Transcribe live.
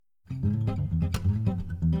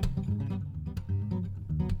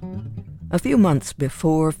A few months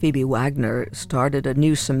before Phoebe Wagner started a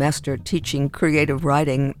new semester teaching creative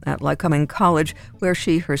writing at Lycoming College, where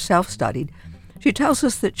she herself studied, she tells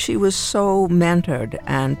us that she was so mentored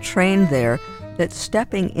and trained there that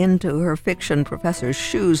stepping into her fiction professor's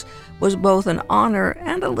shoes was both an honor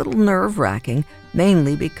and a little nerve-wracking,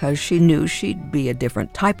 mainly because she knew she'd be a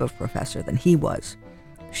different type of professor than he was.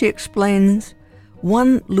 She explains,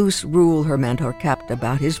 one loose rule her mentor kept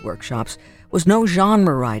about his workshops was no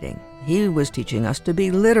genre writing. He was teaching us to be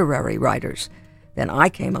literary writers. Then I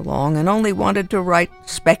came along and only wanted to write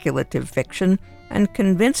speculative fiction and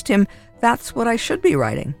convinced him that's what I should be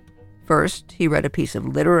writing. First, he read a piece of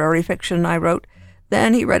literary fiction I wrote.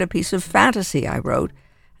 Then he read a piece of fantasy I wrote.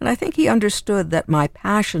 And I think he understood that my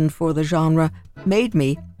passion for the genre made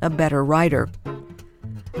me a better writer.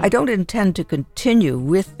 I don't intend to continue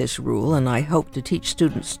with this rule, and I hope to teach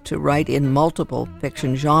students to write in multiple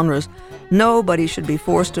fiction genres. Nobody should be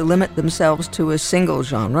forced to limit themselves to a single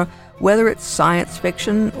genre, whether it's science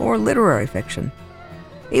fiction or literary fiction.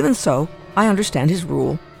 Even so, I understand his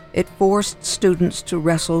rule. It forced students to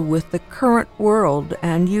wrestle with the current world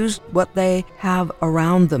and use what they have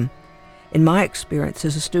around them. In my experience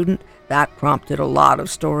as a student, that prompted a lot of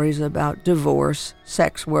stories about divorce,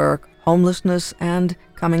 sex work, homelessness, and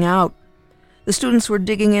coming out. The students were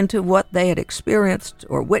digging into what they had experienced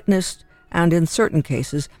or witnessed, and in certain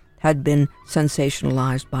cases had been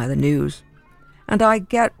sensationalized by the news. And I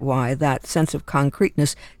get why that sense of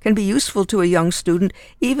concreteness can be useful to a young student,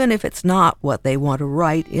 even if it's not what they want to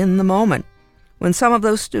write in the moment. When some of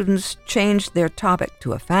those students changed their topic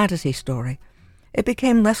to a fantasy story, it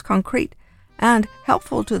became less concrete and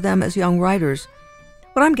helpful to them as young writers.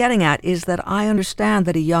 What I'm getting at is that I understand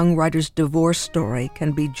that a young writer's divorce story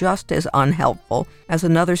can be just as unhelpful as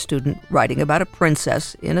another student writing about a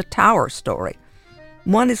princess in a tower story.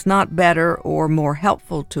 One is not better or more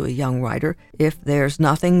helpful to a young writer if there's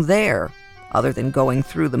nothing there other than going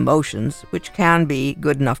through the motions, which can be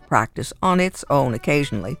good enough practice on its own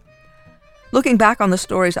occasionally. Looking back on the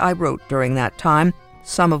stories I wrote during that time,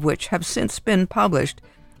 some of which have since been published,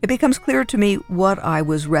 it becomes clear to me what I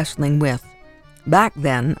was wrestling with. Back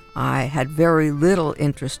then, I had very little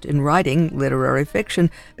interest in writing literary fiction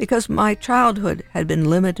because my childhood had been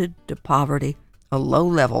limited to poverty, a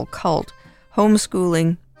low-level cult,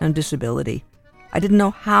 homeschooling, and disability. I didn't know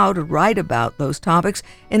how to write about those topics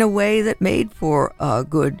in a way that made for a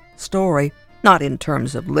good story, not in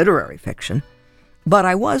terms of literary fiction. But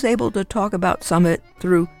I was able to talk about some of it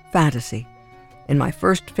through fantasy. In my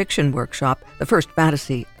first fiction workshop, the first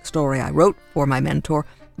fantasy story I wrote for my mentor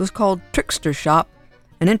was called Trickster Shop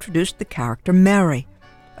and introduced the character Mary,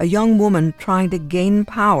 a young woman trying to gain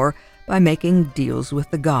power by making deals with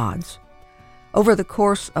the gods. Over the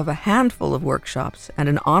course of a handful of workshops and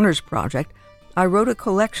an honors project, I wrote a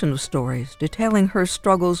collection of stories detailing her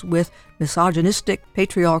struggles with misogynistic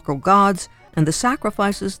patriarchal gods and the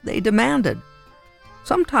sacrifices they demanded.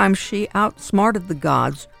 Sometimes she outsmarted the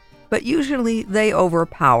gods, but usually they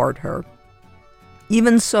overpowered her.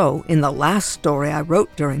 Even so, in the last story I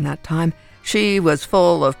wrote during that time, she was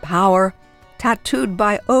full of power, tattooed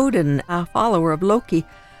by Odin, a follower of Loki,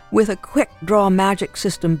 with a quick-draw magic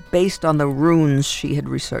system based on the runes she had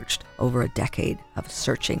researched over a decade of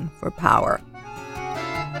searching for power.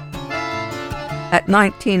 At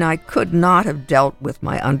 19, I could not have dealt with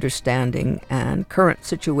my understanding and current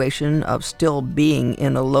situation of still being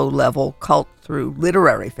in a low-level cult through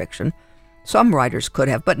literary fiction. Some writers could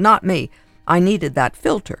have, but not me. I needed that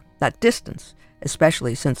filter, that distance,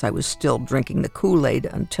 especially since I was still drinking the Kool-Aid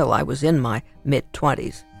until I was in my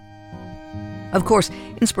mid-20s. Of course,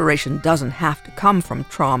 inspiration doesn't have to come from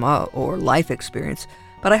trauma or life experience,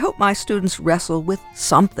 but I hope my students wrestle with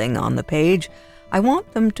something on the page. I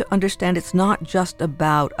want them to understand it's not just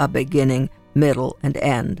about a beginning, middle, and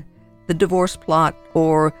end, the divorce plot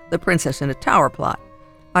or the princess in a tower plot.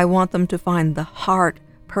 I want them to find the heart,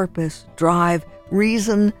 purpose, drive,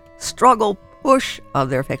 reason, struggle, push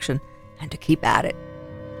of their fiction, and to keep at it.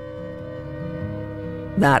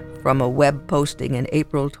 That from a web posting in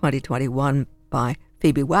April 2021 by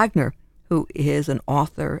Phoebe Wagner, who is an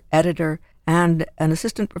author, editor, and an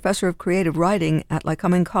assistant professor of creative writing at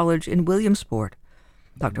Lycoming College in Williamsport.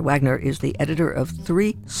 Dr. Wagner is the editor of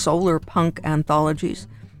 3 solar punk anthologies,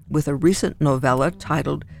 with a recent novella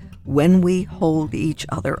titled When We Hold Each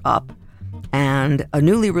Other Up, and a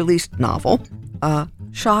newly released novel, A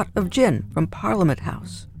Shot of Gin from Parliament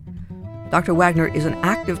House. Dr. Wagner is an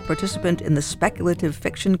active participant in the speculative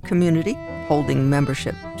fiction community, holding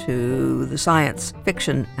membership to the Science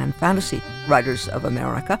Fiction and Fantasy Writers of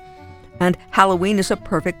America, and Halloween is a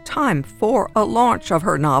perfect time for a launch of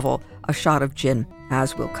her novel, a shot of gin,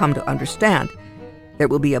 as we'll come to understand. There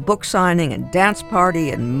will be a book signing and dance party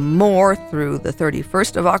and more through the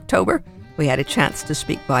 31st of October. We had a chance to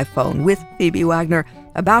speak by phone with Phoebe Wagner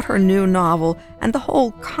about her new novel and the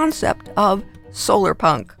whole concept of solar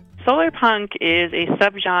punk. Solar punk is a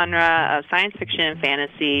subgenre of science fiction and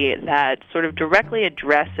fantasy that sort of directly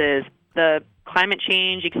addresses the climate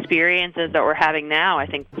change experiences that we're having now. I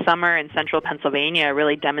think summer in central Pennsylvania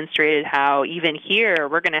really demonstrated how even here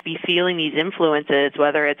we're going to be feeling these influences,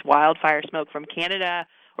 whether it's wildfire smoke from Canada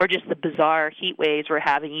or just the bizarre heat waves we're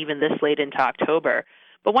having even this late into October.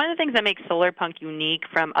 But one of the things that makes solar punk unique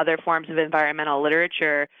from other forms of environmental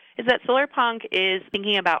literature is that solar punk is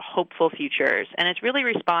thinking about hopeful futures, and it's really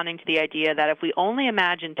responding to the idea that if we only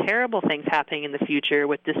imagine terrible things happening in the future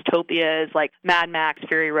with dystopias like Mad Max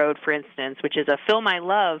Fury Road, for instance, which is a film I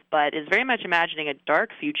love but is very much imagining a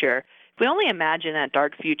dark future. If we only imagine that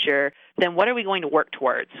dark future, then what are we going to work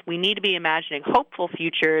towards? We need to be imagining hopeful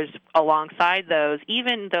futures alongside those,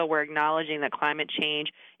 even though we're acknowledging that climate change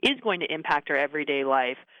is going to impact our everyday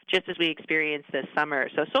life, just as we experienced this summer.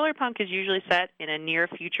 So solar punk is usually set in a near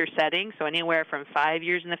future setting, so anywhere from 5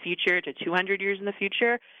 years in the future to 200 years in the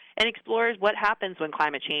future, and explores what happens when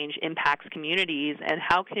climate change impacts communities and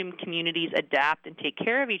how can communities adapt and take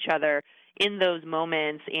care of each other in those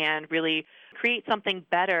moments and really create something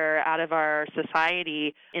better out of our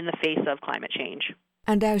society in the face of climate change.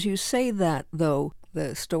 And as you say that, though,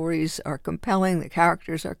 the stories are compelling, the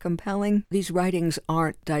characters are compelling. These writings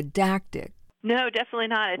aren't didactic. No, definitely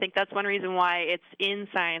not. I think that's one reason why it's in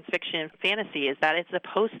science fiction and fantasy is that it's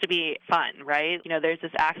supposed to be fun, right? You know, there's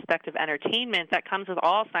this aspect of entertainment that comes with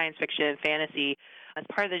all science fiction and fantasy as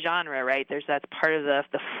part of the genre, right? That's part of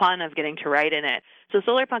the fun of getting to write in it. So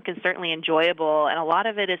solar punk is certainly enjoyable, and a lot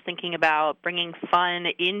of it is thinking about bringing fun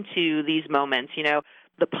into these moments. You know,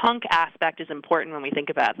 the punk aspect is important when we think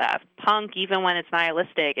about that. Punk, even when it's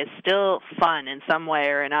nihilistic, is still fun in some way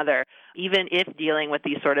or another, even if dealing with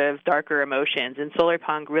these sort of darker emotions. And solar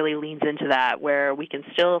punk really leans into that, where we can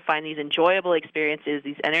still find these enjoyable experiences,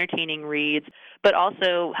 these entertaining reads, but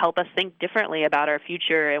also help us think differently about our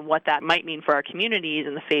future and what that might mean for our communities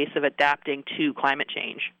in the face of adapting to climate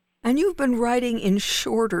change. And you've been writing in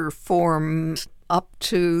shorter forms up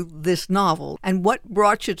to this novel. And what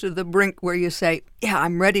brought you to the brink where you say, yeah,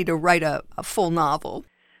 I'm ready to write a full novel?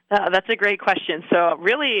 That's a great question. So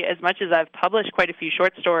really, as much as I've published quite a few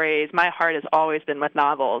short stories, my heart has always been with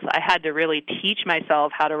novels. I had to really teach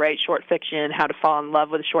myself how to write short fiction, how to fall in love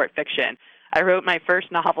with short fiction. I wrote my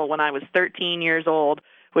first novel when I was 13 years old,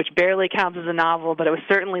 which barely counts as a novel, but it was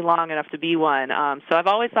certainly long enough to be one. So I've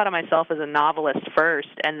always thought of myself as a novelist first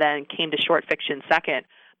and then came to short fiction second.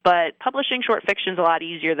 But publishing short fiction is a lot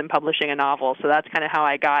easier than publishing a novel, so that's kind of how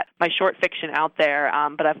I got my short fiction out there.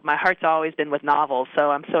 But my heart's always been with novels, so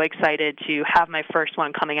I'm so excited to have my first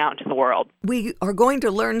one coming out into the world. We are going to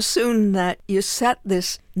learn soon that you set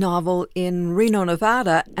this novel in Reno,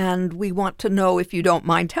 Nevada, and we want to know, if you don't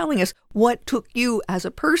mind telling us, what took you as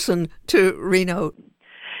a person to Reno.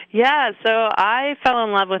 Yeah, so I fell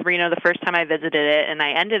in love with Reno the first time I visited it, and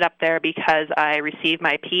I ended up there because I received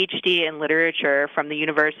my PhD in literature from the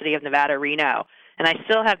University of Nevada, Reno. And I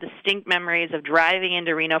still have distinct memories of driving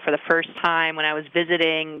into Reno for the first time when I was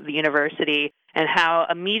visiting the university, and how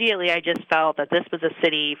immediately I just felt that this was a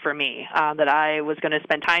city for me, that I was going to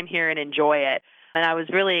spend time here and enjoy it. And I was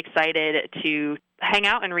really excited to hang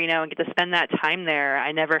out in Reno and get to spend that time there.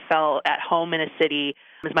 I never felt at home in a city.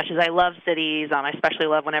 As much as I love cities, I especially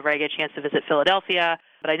love whenever I get a chance to visit Philadelphia,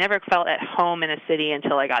 but I never felt at home in a city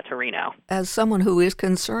until I got to Reno. As someone who is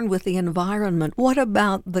concerned with the environment, what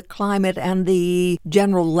about the climate and the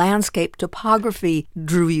general landscape topography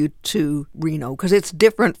drew you to Reno? Because it's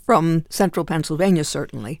different from central Pennsylvania,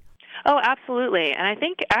 certainly. Oh, absolutely. And I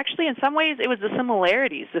think actually in some ways it was the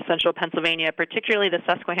similarities to central Pennsylvania, particularly the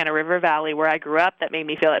Susquehanna River Valley where I grew up, that made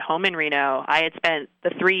me feel at home in Reno. I had spent the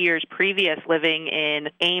 3 years previous living in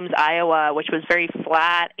Ames, Iowa, which was very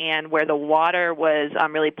flat and where the water was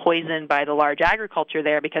really poisoned by the large agriculture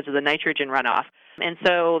there because of the nitrogen runoff. And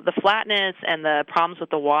so the flatness and the problems with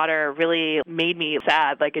the water really made me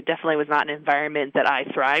sad. Like, it definitely was not an environment that I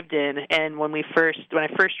thrived in. And when I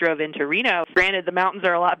first drove into Reno, granted the mountains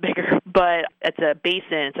are a lot bigger, but it's a basin,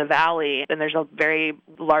 it's a valley, and there's a very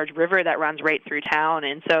large river that runs right through town.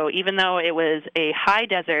 And so even though it was a high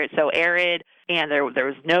desert, so arid, and there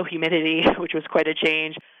was no humidity, which was quite a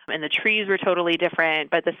change, and the trees were totally different,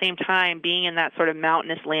 but at the same time, being in that sort of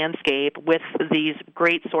mountainous landscape with these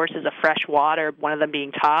great sources of fresh water, one of them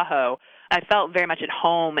being Tahoe, I felt very much at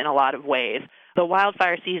home in a lot of ways. the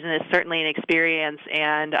wildfire season is certainly an experience,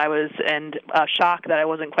 and I was in a shock that I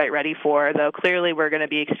wasn't quite ready for, though clearly we're going to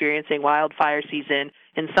be experiencing wildfire season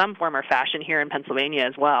in some form or fashion here in Pennsylvania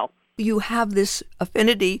as well. You have this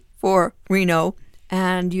affinity for Reno,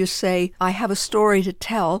 and you say, I have a story to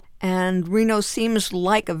tell, and Reno seems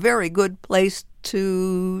like a very good place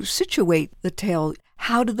to situate the tale.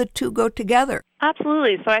 How do the two go together?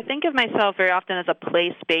 Absolutely. So I think of myself very often as a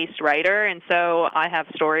place-based writer, and so I have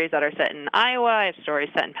stories that are set in Iowa, I have stories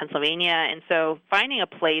set in Pennsylvania, and so finding a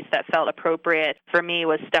place that felt appropriate for me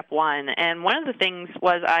was step one. And one of the things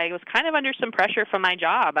was I was kind of under some pressure from my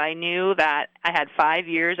job. I knew that I had 5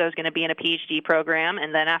 years I was going to be in a PhD program,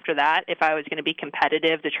 and then after that, if I was going to be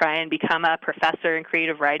competitive to try and become a professor in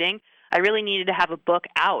creative writing, I really needed to have a book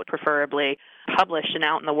out, preferably published and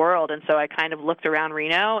out in the world. And so I kind of looked around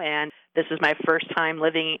Reno, and this was my first time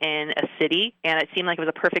living in a city, and it seemed like it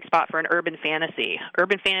was a perfect spot for an urban fantasy.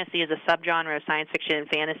 Urban fantasy is a subgenre of science fiction and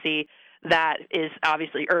fantasy that is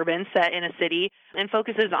obviously urban, set in a city, and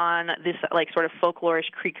focuses on this like sort of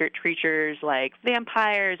folklorish creatures like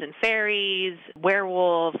vampires and fairies,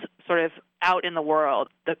 werewolves, sort of out in the world.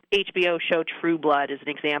 The HBO show True Blood is an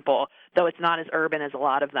example, though it's not as urban as a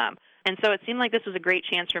lot of them. And so it seemed like this was a great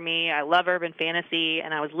chance for me. I love urban fantasy,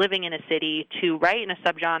 and I was living in a city to write in a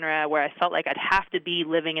subgenre where I felt like I'd have to be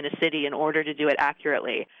living in a city in order to do it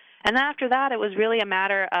accurately. And then after that, it was really a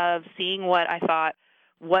matter of seeing what I thought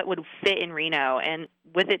what would fit in Reno. And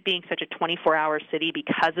with it being such a 24-hour city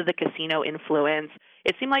because of the casino influence,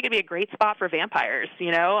 it seemed like it'd be a great spot for vampires.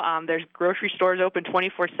 There's grocery stores open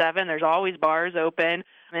 24/7. There's always bars open.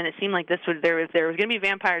 And it seemed like there was going to be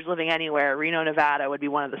vampires living anywhere. Reno, Nevada would be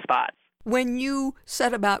one of the spots. When you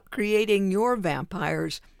set about creating your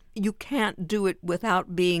vampires, you can't do it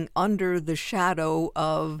without being under the shadow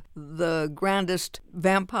of the grandest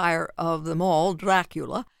vampire of them all,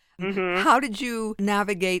 Dracula. Mm-hmm. How did you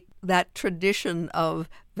navigate that tradition of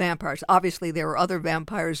vampires? Obviously, there were other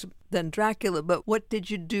vampires than Dracula, but what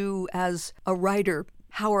did you do as a writer?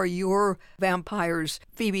 How are your vampires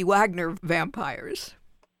Phoebe Wagner vampires?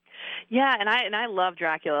 Yeah, and I love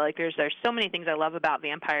Dracula. Like there's so many things I love about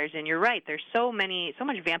vampires, and you're right. There's so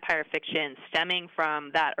much vampire fiction stemming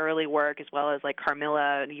from that early work, as well as like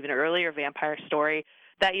Carmilla, and even earlier vampire story,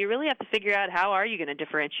 that you really have to figure out how are you going to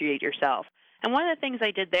differentiate yourself. And one of the things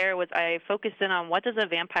I did there was I focused in on what does a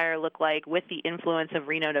vampire look like with the influence of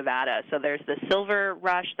Reno, Nevada. So there's the silver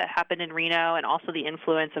rush that happened in Reno, and also the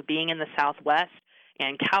influence of being in the Southwest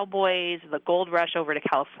and cowboys, the gold rush over to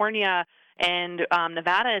California. And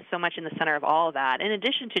Nevada is so much in the center of all of that, in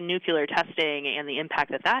addition to nuclear testing and the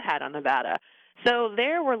impact that had on Nevada. So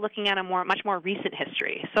there we're looking at a much more recent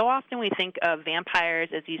history. So often we think of vampires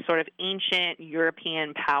as these sort of ancient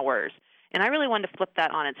European powers. And I really wanted to flip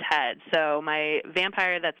that on its head. So my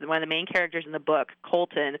vampire that's one of the main characters in the book,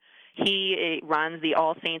 Colton, he runs the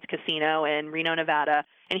All Saints Casino in Reno, Nevada,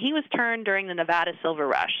 and he was turned during the Nevada Silver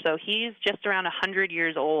Rush. So he's just around 100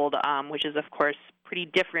 years old, which is, of course, pretty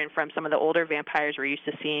different from some of the older vampires we're used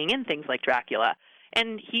to seeing in things like Dracula.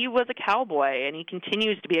 And he was a cowboy, and he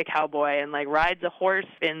continues to be a cowboy and, rides a horse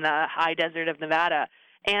in the high desert of Nevada.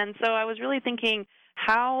 And so I was really thinking,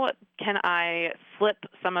 how can I flip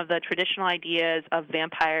some of the traditional ideas of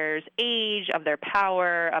vampires' age, of their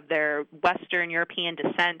power, of their Western European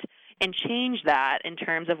descent, and change that in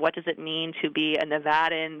terms of what does it mean to be a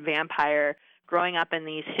Nevadan vampire growing up in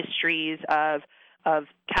these histories of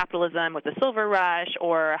capitalism with the Silver Rush,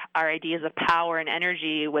 or our ideas of power and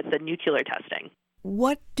energy with the nuclear testing.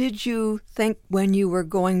 What did you think when you were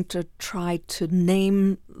going to try to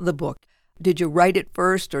name the book? Did you write it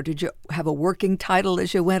first, or did you have a working title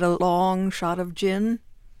as you went along, Shot of Gin?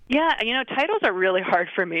 Yeah, titles are really hard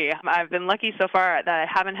for me. I've been lucky so far that I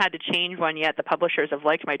haven't had to change one yet. The publishers have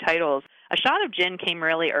liked my titles. A Shot of Gin came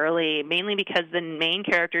really early, mainly because the main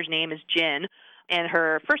character's name is Gin, and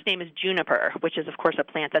her first name is Juniper, which is, of course, a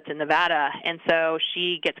plant that's in Nevada. And so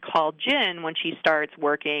she gets called Gin when she starts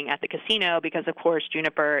working at the casino because, of course,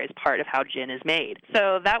 juniper is part of how gin is made.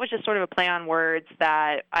 So that was just sort of a play on words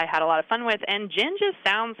that I had a lot of fun with. And gin just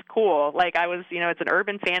sounds cool. It's an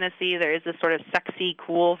urban fantasy. There is this sort of sexy,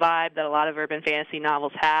 cool vibe that a lot of urban fantasy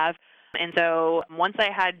novels have. And so once I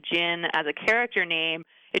had Gin as a character name,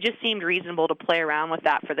 it just seemed reasonable to play around with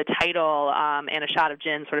that for the title, and A Shot of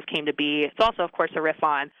Gin sort of came to be. It's also, of course, a riff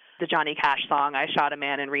on the Johnny Cash song, I Shot a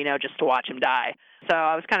Man in Reno Just to Watch Him Die. So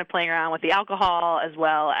I was kind of playing around with the alcohol as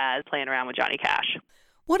well as playing around with Johnny Cash.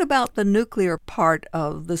 What about the nuclear part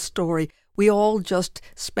of the story? We all just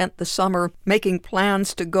spent the summer making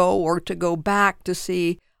plans to go or to go back to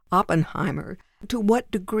see Oppenheimer. To what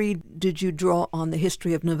degree did you draw on the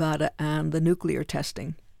history of Nevada and the nuclear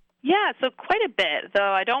testing? Yeah, so quite a bit,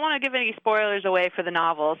 though I don't want to give any spoilers away for the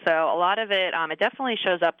novel. So a lot of it, it definitely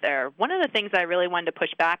shows up there. One of the things I really wanted to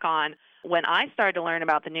push back on when I started to learn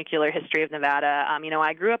about the nuclear history of Nevada,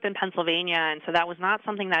 I grew up in Pennsylvania, and so that was not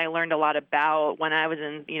something that I learned a lot about when I was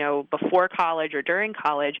in, before college or during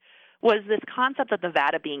college, was this concept of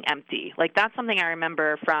Nevada being empty. Like, that's something I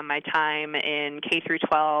remember from my time in K through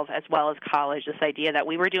 12 as well as college, this idea that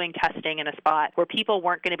we were doing testing in a spot where people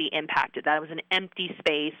weren't going to be impacted, that it was an empty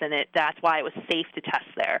space, and that's why it was safe to test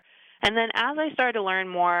there. And then as I started to learn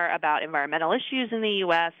more about environmental issues in the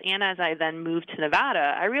U.S., and as I then moved to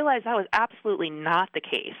Nevada, I realized that was absolutely not the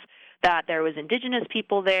case, that there was indigenous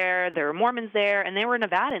people there were Mormons there, and there were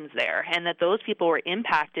Nevadans there, and that those people were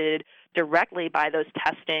impacted directly by those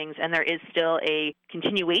testings, and there is still a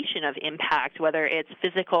continuation of impact, whether it's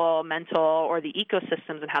physical, mental, or the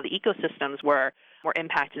ecosystems and how the ecosystems were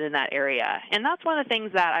impacted in that area. And that's one of the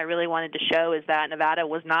things that I really wanted to show, is that Nevada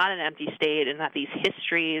was not an empty state, and that these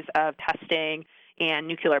histories of testing and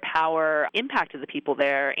nuclear power impacted the people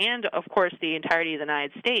there, and of course the entirety of the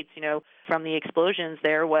United States. From the explosions,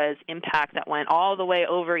 there was impact that went all the way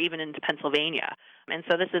over even into Pennsylvania. And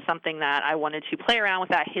so this is something that I wanted to play around with,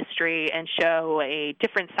 that history, and show a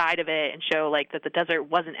different side of it, and show that the desert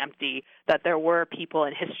wasn't empty, that there were people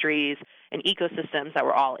and histories and ecosystems that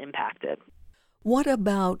were all impacted. What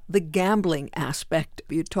about the gambling aspect?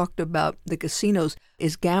 You talked about the casinos.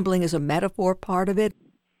 Is gambling as a metaphor part of it?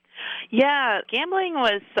 Yeah, gambling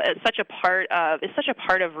was such a part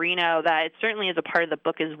of Reno that it certainly is a part of the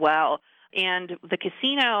book as well. And the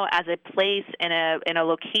casino as a place in a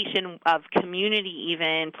location of community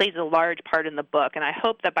even plays a large part in the book. And I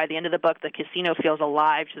hope that by the end of the book, the casino feels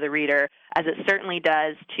alive to the reader, as it certainly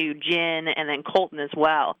does to Jin and then Colton as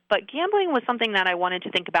well. But gambling was something that I wanted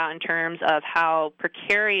to think about in terms of how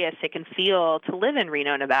precarious it can feel to live in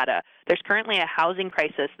Reno, Nevada. There's currently a housing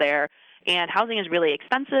crisis there, and housing is really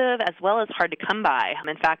expensive as well as hard to come by.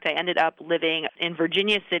 In fact, I ended up living in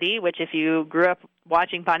Virginia City, which if you grew up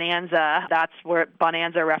watching Bonanza, that's where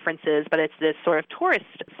Bonanza references, but it's this sort of tourist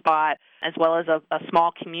spot as well as a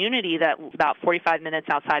small community that's about 45 minutes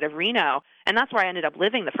outside of Reno. And that's where I ended up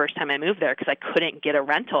living the first time I moved there, because I couldn't get a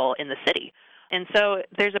rental in the city. And so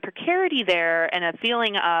there's a precarity there and a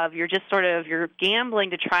feeling of you're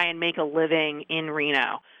gambling to try and make a living in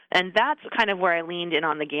Reno. And that's kind of where I leaned in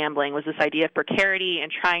on the gambling, was this idea of precarity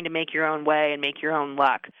and trying to make your own way and make your own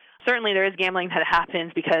luck. Certainly there is gambling that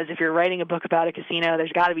happens, because if you're writing a book about a casino,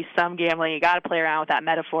 there's got to be some gambling. You got to play around with that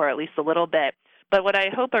metaphor at least a little bit. But what I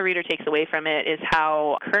hope a reader takes away from it is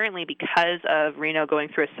how currently, because of Reno going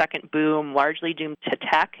through a second boom, largely due to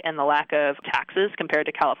tech and the lack of taxes compared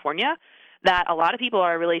to California, that a lot of people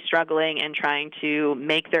are really struggling and trying to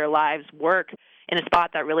make their lives work in a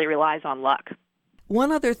spot that really relies on luck.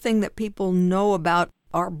 One other thing that people know about,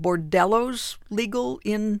 are bordellos legal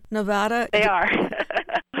in Nevada? They are.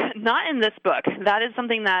 Not in this book. That is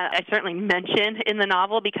something that I certainly mentioned in the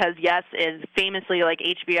novel, because, yes, is famously, like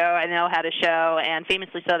HBO, I know, had a show, and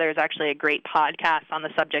famously so, there's actually a great podcast on the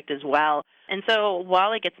subject as well. And so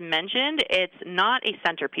while it gets mentioned, it's not a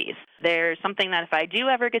centerpiece. There's something that if I do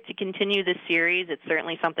ever get to continue this series, it's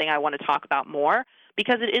certainly something I want to talk about more,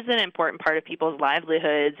 because it is an important part of people's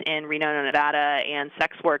livelihoods in Reno, Nevada, and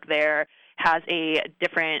sex work there has a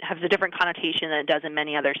different connotation than it does in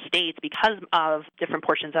many other states because of different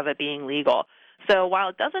portions of it being legal. So while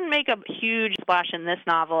it doesn't make a huge splash in this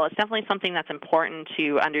novel, it's definitely something that's important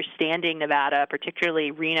to understanding Nevada, particularly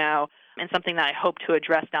Reno, and something that I hope to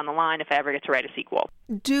address down the line if I ever get to write a sequel.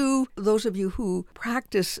 Do those of you who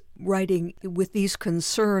practice writing with these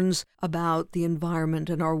concerns about the environment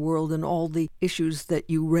and our world and all the issues that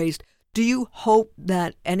you raised, do you hope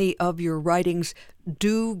that any of your writings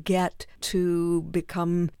do get to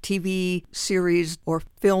become TV series or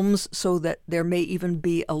films, so that there may even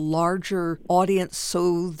be a larger audience,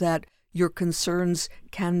 so that your concerns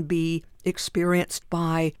can be experienced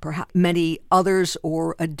by perhaps many others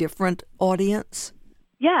or a different audience?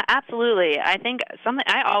 Yeah, absolutely. I think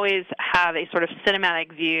I always have a sort of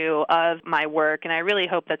cinematic view of my work, and I really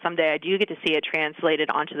hope that someday I do get to see it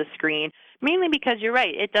translated onto the screen, mainly because you're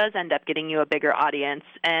right, it does end up getting you a bigger audience.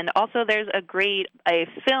 And also there's a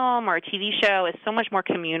film or a TV show is so much more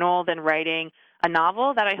communal than writing a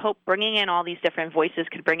novel, that I hope bringing in all these different voices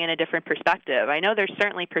could bring in a different perspective. I know there's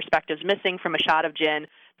certainly perspectives missing from A Shot of Gin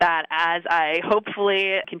that, as I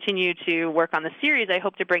hopefully continue to work on the series, I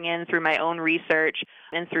hope to bring in through my own research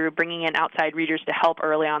and through bringing in outside readers to help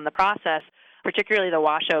early on the process. particularly the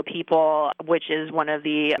Washoe people, which is one of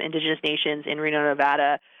the indigenous nations in Reno,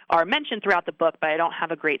 Nevada, are mentioned throughout the book, but I don't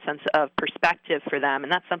have a great sense of perspective for them.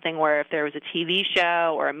 And that's something where if there was a TV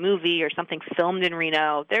show or a movie or something filmed in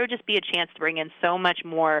Reno, there would just be a chance to bring in so many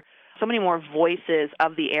more voices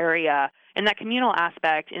of the area. And that communal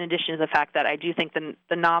aspect, in addition to the fact that I do think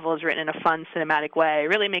the novel is written in a fun, cinematic way,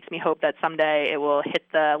 really makes me hope that someday it will hit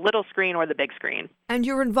the little screen or the big screen. And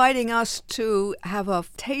you're inviting us to have a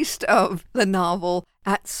taste of the novel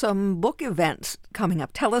at some book events coming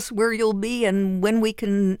up. Tell us where you'll be and when we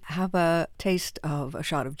can have a taste of A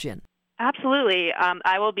Shot of Gin. Absolutely.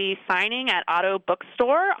 I will be signing at Otto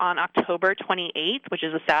Bookstore on October 28th, which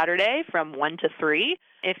is a Saturday, from 1 to 3.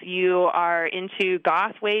 If you are into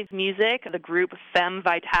goth wave music, the group Femme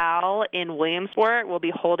Vitale in Williamsport will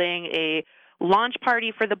be holding a launch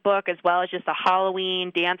party for the book, as well as just a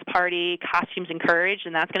Halloween dance party, costumes encouraged,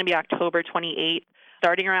 and that's going to be October 28th,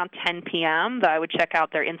 starting around 10 p.m. I would check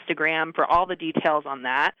out their Instagram for all the details on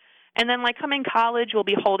that. And then Lycoming College will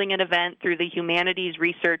be holding an event through the Humanities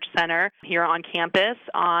Research Center here on campus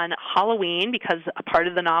on Halloween, because a part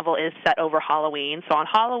of the novel is set over Halloween. So on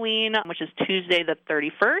Halloween, which is Tuesday the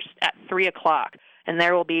 31st at 3 o'clock, and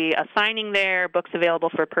there will be a signing there, books available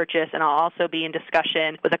for purchase, and I'll also be in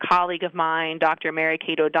discussion with a colleague of mine, Dr. Mary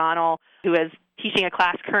Kate O'Donnell, who is teaching a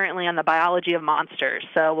class currently on the biology of monsters.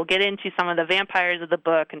 So we'll get into some of the vampires of the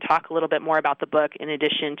book and talk a little bit more about the book in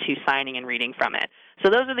addition to signing and reading from it. So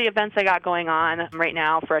those are the events I got going on right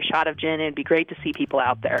now for A Shot of Gin. It'd be great to see people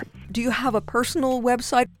out there. Do you have a personal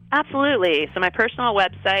website? Absolutely. So my personal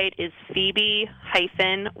website is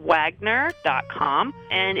Phoebe-Wagner.com.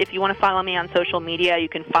 And if you want to follow me on social media, you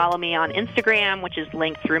can follow me on Instagram, which is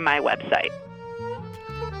linked through my website.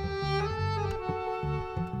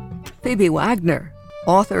 Phoebe Wagner,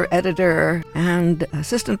 author, editor, and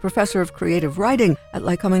assistant professor of creative writing at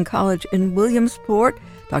Lycoming College in Williamsport.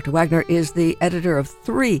 Dr. Wagner is the editor of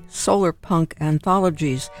 3 solar punk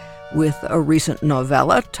anthologies, with a recent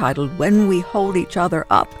novella titled When We Hold Each Other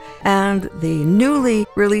Up, and the newly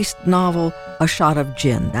released novel A Shot of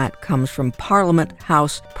Gin. That comes from Parliament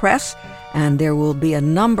House Press, and there will be a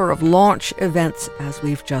number of launch events, as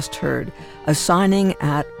we've just heard. A signing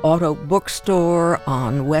at Otto Bookstore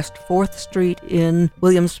on West 4th Street in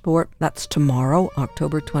Williamsport. That's tomorrow,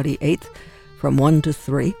 October 28th, from 1 to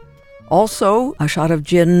 3. Also, A Shot of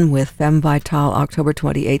Gin with Femme Vitale, October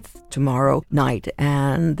 28th, tomorrow night.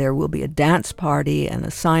 And there will be a dance party and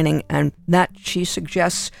a signing, and that, she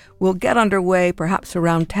suggests, will get underway perhaps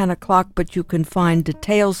around 10 o'clock, but you can find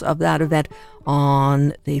details of that event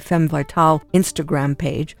on the Femme Vitale Instagram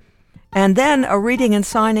page. And then a reading and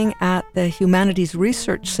signing at the Humanities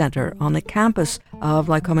Research Center on the campus of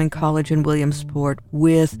Lycoming College in Williamsport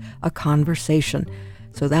with a conversation.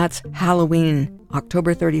 So that's Halloween,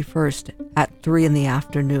 October 31st at 3 in the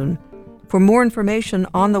afternoon. For more information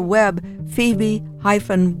on the web,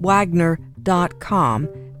 Phoebe-Wagner.com,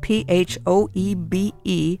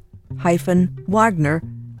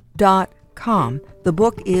 Phoebe-Wagner.com. The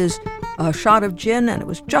book is A Shot of Gin, and it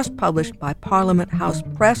was just published by Parliament House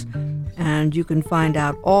Press, and you can find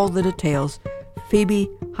out all the details,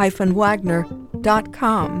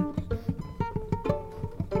 Phoebe-Wagner.com.